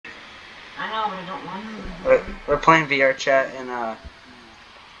I know, but I don't want to. We're playing VR chat and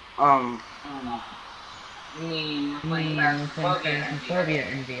You mean playing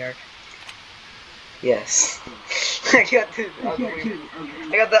Phasmophobia in VR. yes. I got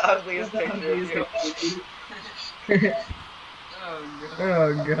the ugliest picture of you.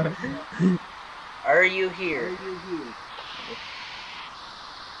 Oh god. Are you here?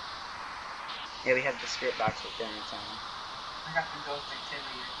 Yeah, we have the spirit box with dinner time. I got the ghost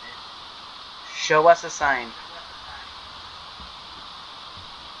activity right there. Show us a sign.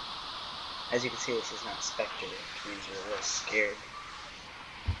 As you can see, this is not Spectre, which means we're a little scared.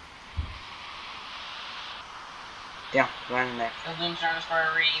 Yeah, run in there. The loom starts for a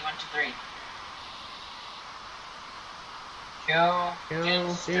 1, 2, 3. Go,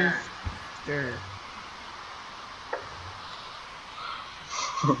 stir.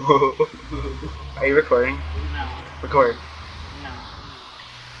 Are you recording? No. Record. No.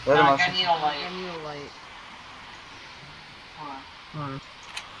 Let No, him I motion. need a light. Hold on.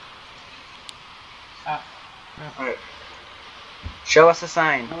 Stop. Alright. Show us a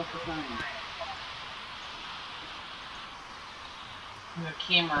sign. There's a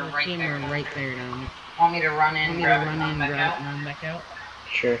camera right there. Want me to run in, grab it, and run back out?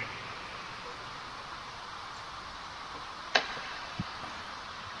 Sure.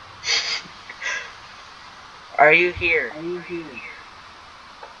 Are you here?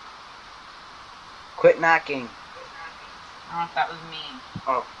 Quit knocking. I don't know if that was me.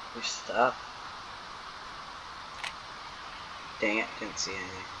 Oh, you stopped. Dang it, didn't see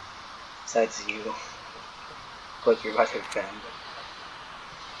anything. Besides you. Like you're about to offend.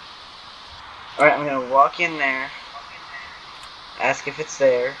 Alright, I'm gonna walk in there. Ask if it's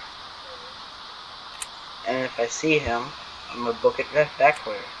there. And if I see him, I'm gonna book it back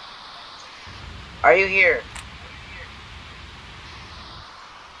for you. Are you here?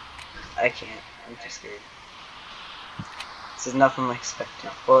 I can't. I'm too scared. This is nothing like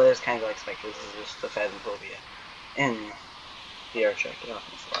Spectre. Well, it is kind of like Spectre. This is just the Phasmophobia in VR check. Get off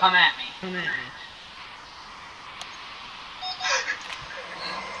this. Come at me.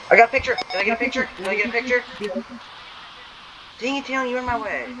 I got a picture. Did I get a picture? Dang it, Taylor, you're in my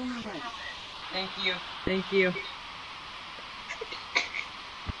way. Thank you.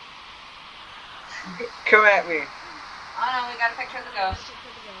 Come at me. Oh no, we got a picture of the ghost.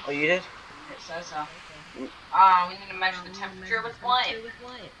 Oh, you did? It says so. We need to measure the temperature with light.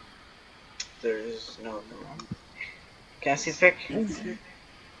 There is no. Can I see the picture?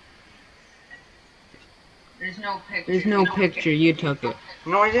 There's no picture. You took it.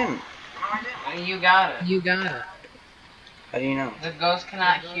 No, I didn't. You got it. How do you know? The ghost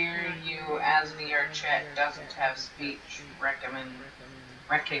cannot hear you as VR chat doesn't have speech recognition.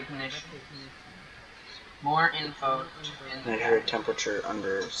 More info in the Measure temperature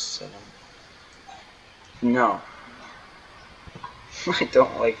under 7. No. I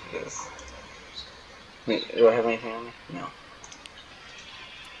don't like this. Wait, do I have anything on me? No.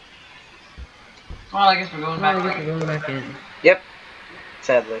 Well, I guess we're going back in. Yep.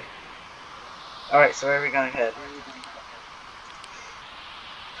 Sadly. Alright, so where are we going to head?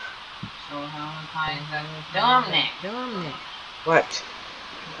 So how high is that? Dominic! What?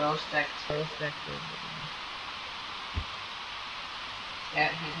 Ghost active. Yeah,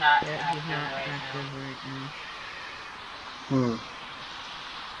 he's not active right now.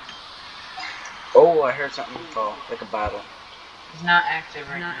 Oh, I heard something fall, like a bottle. He's not active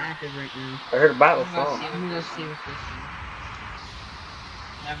right now. I heard a bottle fall. I'm gonna go see what this is.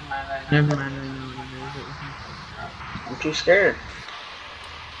 Never mind, I know what it is. I'm too scared.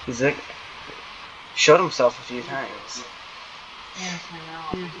 He's like, showed himself a few times. Yes, I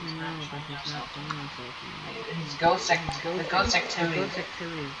know, but he's not doing himself. His ghost activity is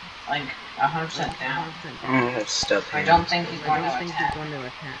like 100% down. That's stuff. I don't think he's going to attack.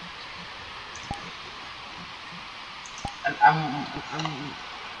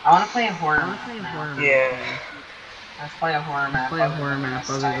 I want to play a horror map. Yeah. Let's play a horror map.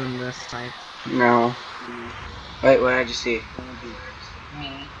 Other than this type. No. Wait, what did you see?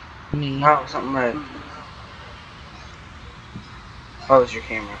 Me. Oh, something red. Oh, it was your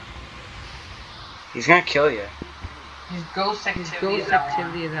camera. He's gonna kill you. His ghost activity is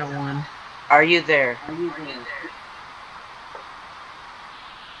at 1. Are you there?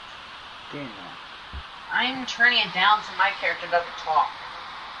 Damn. I'm turning it down so my character doesn't talk.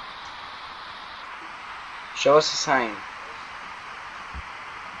 Show us a sign.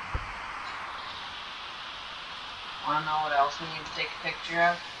 Wanna know what else we need to take a picture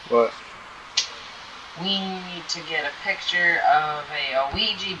of? What? We need to get a picture of a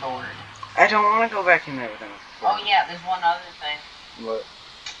Ouija board. I don't want to go back in there with him. Oh yeah, there's one other thing. What?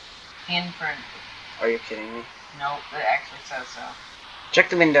 Handprint. Are you kidding me? Nope, it actually says so. Check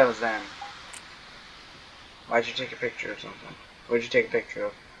the windows then. Why'd you take a picture of something? What'd you take a picture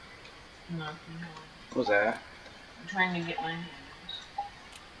of? Nothing. What was that? I'm trying to get my hands.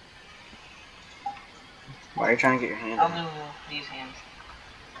 Why are you trying to get your hand I'll in? do these hands.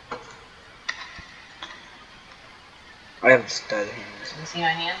 I have stud hands. You see my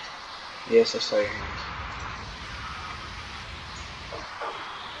hands? Yes, I saw your hands.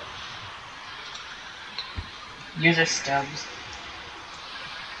 Yours are stubs.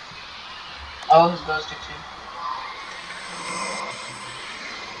 Oh, his glow stick too.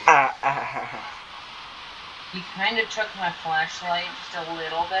 He kind of took my flashlight just a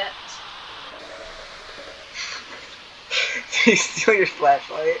little bit. Did he steal your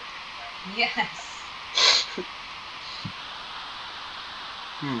flashlight? Yes.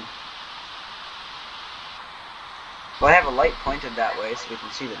 Well, I have a light pointed that way so we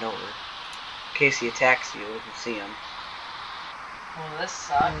can see the door. In case he attacks you, we can see him. Well, this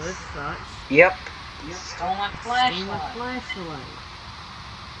sucks. Yep. You stole my flashlight.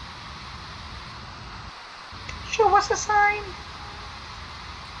 Show us a sign.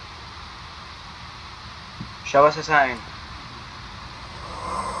 Show us a sign.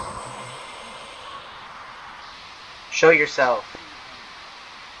 Show yourself.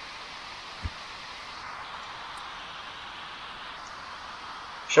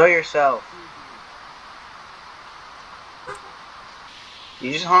 Show yourself.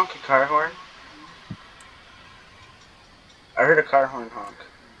 You just honk a car horn? I heard a car horn honk.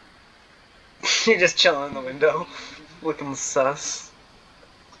 You're just chilling in the window, looking sus.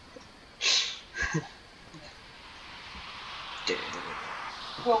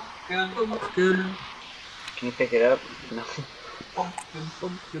 Pumpkin. Can you pick it up? No.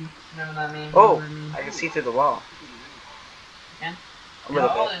 Pumpkin. Remember that mean? Oh, I can see through the wall. Yeah? A little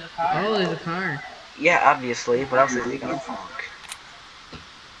Oh, bit. there's a car. Oh, there's a car. Yeah, obviously. What else is he gonna honk?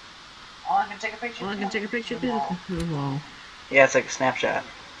 Oh, I can take a picture. Oh, I can take a picture through the wall. Yeah, it's like a snapshot.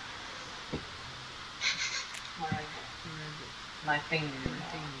 My finger.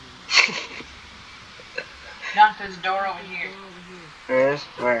 Knock this door over here. There is?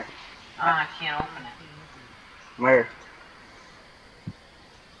 Where? Ah, I can't open it. Where?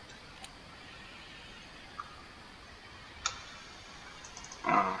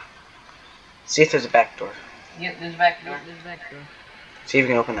 See if there's a back door. Yep, there's a back door. See if you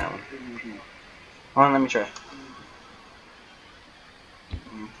can open that one. Hold on, let me try.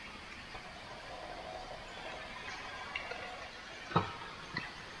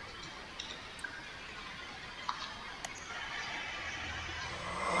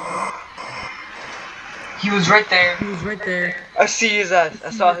 He was right there. I see his eyes.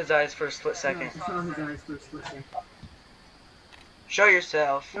 I saw his eyes for a split second. Show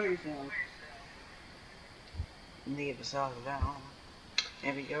yourself. Leave us all alone.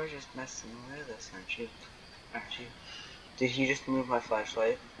 Maybe you're just messing with us, aren't you? Did you just move my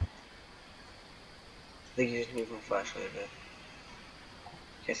flashlight? I think you just moved my flashlight a bit.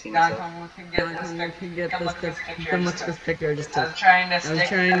 Can I see myself? Come look at this picture. I was trying to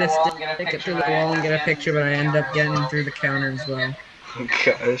stick it through the wall and get a picture, but I ended up getting through the counter as well. Oh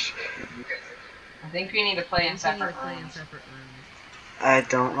gosh. I think we need to play in separate rooms. I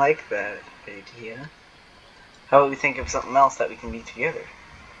don't like that idea. How about we think of something else that we can be together?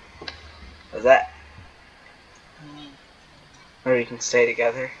 How's that? Or we can stay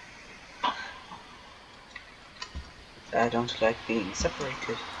together. I don't like being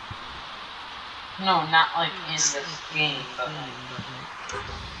separated. No, not like in this game, but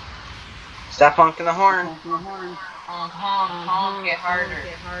Stop honking the horn. honk, honk, honk, get harder.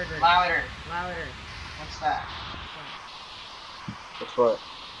 Louder. What's that? What's what?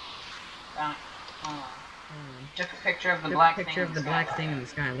 Took a picture of the black thing in the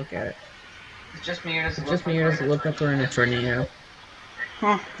sky. Look at it. It's just me or does it Just me, or does it look like we're in a tornado?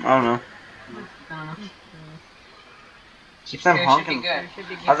 I don't know. Keeps on honking. I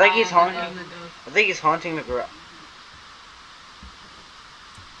think he's haunting the garage.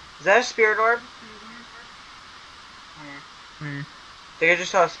 Is that a spirit orb? Where? I think I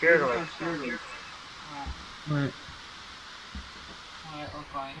just saw a spirit orb. What?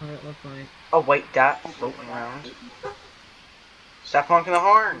 What it look like? A white dot floating around. Stop honking the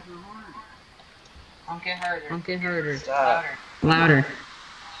horn. Honk it harder. Honk it harder. Stop. Louder.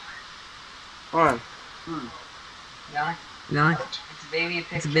 Hold on. No?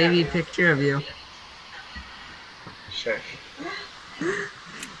 It's a baby picture of you. Sure.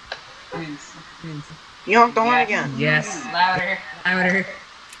 Please. You honked the horn again. Yes. Louder.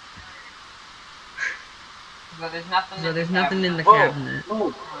 So there's nothing in the Whoa. cabinet.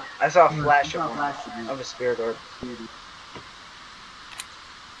 I saw a flash of a spirit orb.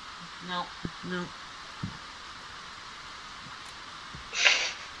 No. No.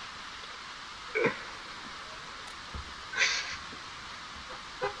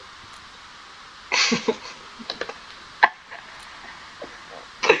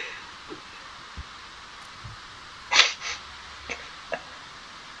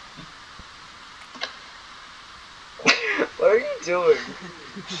 What are you doing?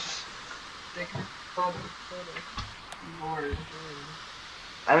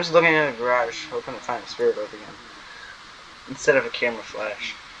 I'm just looking in the garage, hoping to find a spirit orb again. Instead of a camera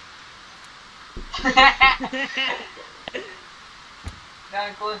flash.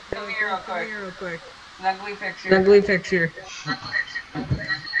 Come here real quick. Ugly picture. Ugly picture.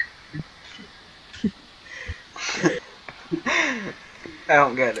 I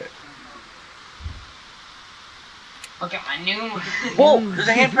don't get it. Look at my new. Whoa! There's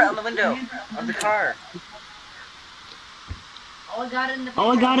a handprint on the window of the car. All I got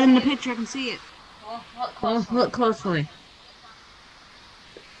in the picture, I can see it. Look closely.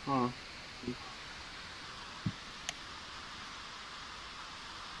 Hmm.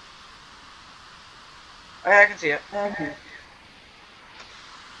 Oh, yeah, I can see it.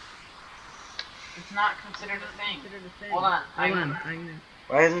 It's not considered a thing. Hold on.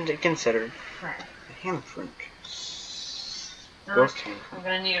 Why isn't it considered a handprint? Ghost handprint. I'm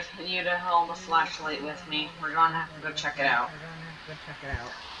gonna need you to hold a flashlight with me. We're gonna have to go check it out.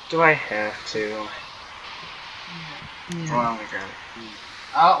 Do I have to? Yeah. Hold on, let me grab it.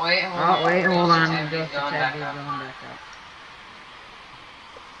 Oh wait, hold on. Going back up.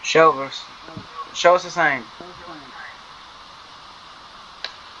 Show us the sign.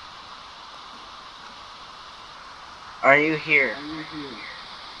 Are you here?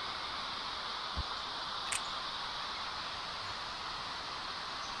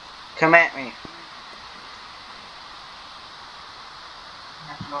 Come at me.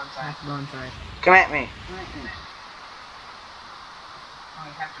 Go inside. Come at me. Oh,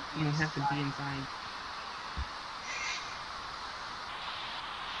 you have to be inside.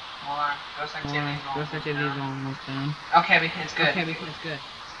 Hold on. Ghost activity is almost done. Okay, it's good.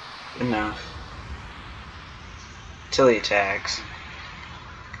 Enough. Till he attacks.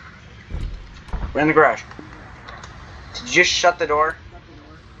 We're in the garage. Did you just shut the door?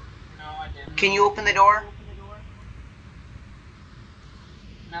 No, I didn't. Can you open the door?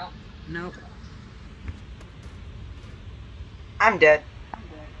 Nope. I'm dead.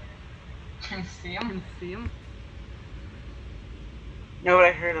 Can you see him? No, but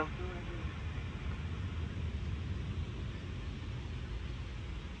I heard him.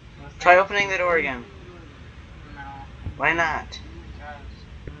 Try opening the door again. No. Why not? Because.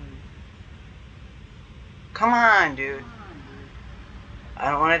 Come on, dude. I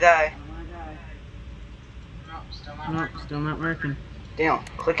don't want to die. Nope, Still not working. Damn,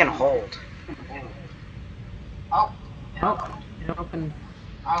 click and hold. Oh. It opened.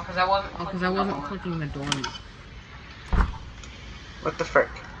 Oh, because I wasn't clicking the door. What the frick?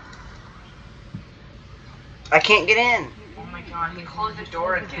 I can't get in. Oh my god, he closed the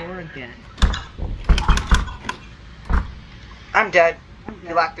door again. I'm dead.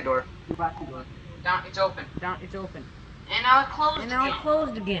 He locked the door. Down, it's open. And now it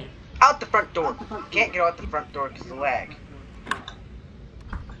closed again. Out the front door. Can't get out the front door because of the lag.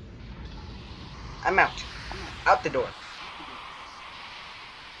 I'm out. Out the door.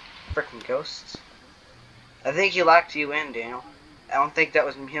 Frickin' ghosts. I think he locked you in, Daniel. I don't think that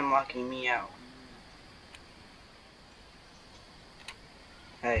was him locking me out.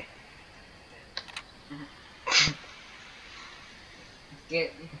 Hey.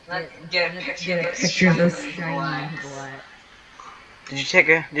 Let's get a picture of this shiny black.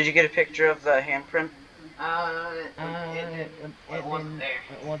 Did you get a picture of the handprint? It wasn't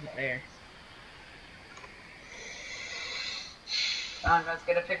there. Let's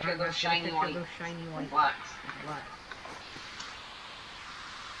get a picture of those shiny white blacks.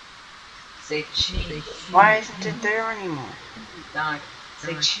 Say cheese. Why isn't it there anymore? Dog,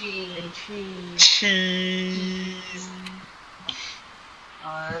 say cheese. Cheese.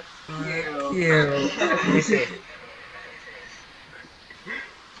 Oh, that's cute. Let me see.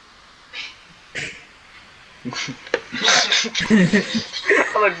 I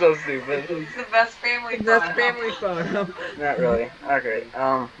look so stupid. It's the best family photo. Not really. Okay.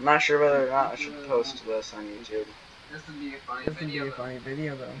 Not sure whether or not I should post this on YouTube. This would be a funny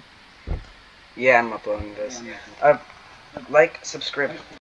video though. Yeah, I'm uploading this. Like, subscribe.